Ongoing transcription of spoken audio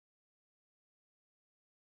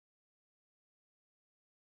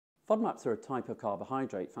FODMAPs are a type of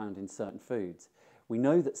carbohydrate found in certain foods. We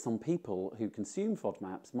know that some people who consume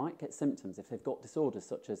FODMAPs might get symptoms if they've got disorders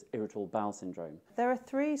such as irritable bowel syndrome. There are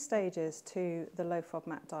 3 stages to the low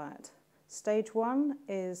FODMAP diet. Stage 1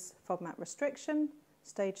 is FODMAP restriction,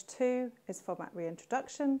 Stage 2 is FODMAP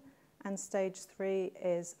reintroduction, and Stage 3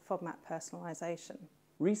 is FODMAP personalisation.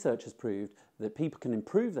 Research has proved that people can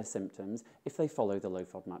improve their symptoms if they follow the low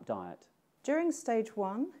FODMAP diet. During Stage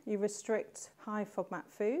 1, you restrict high FODMAP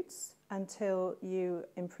foods until you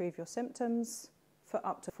improve your symptoms for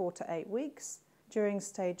up to 4 to 8 weeks. During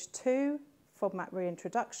Stage 2, FODMAP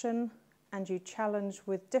reintroduction, and you challenge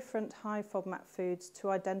with different high FODMAP foods to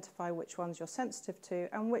identify which ones you're sensitive to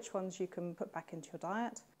and which ones you can put back into your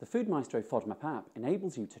diet. The FoodMaestro FODMAP app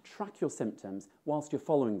enables you to track your symptoms whilst you're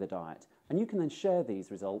following the diet, and you can then share these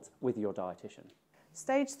results with your dietitian.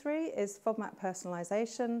 Stage 3 is FODMAP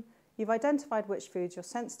personalisation. You've identified which foods you're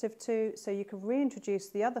sensitive to, so you can reintroduce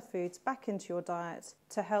the other foods back into your diet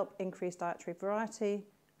to help increase dietary variety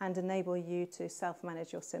and enable you to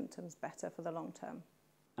self-manage your symptoms better for the long term.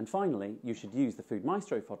 And finally, you should use the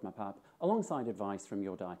FoodMaestro FODMAP app alongside advice from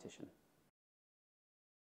your dietitian.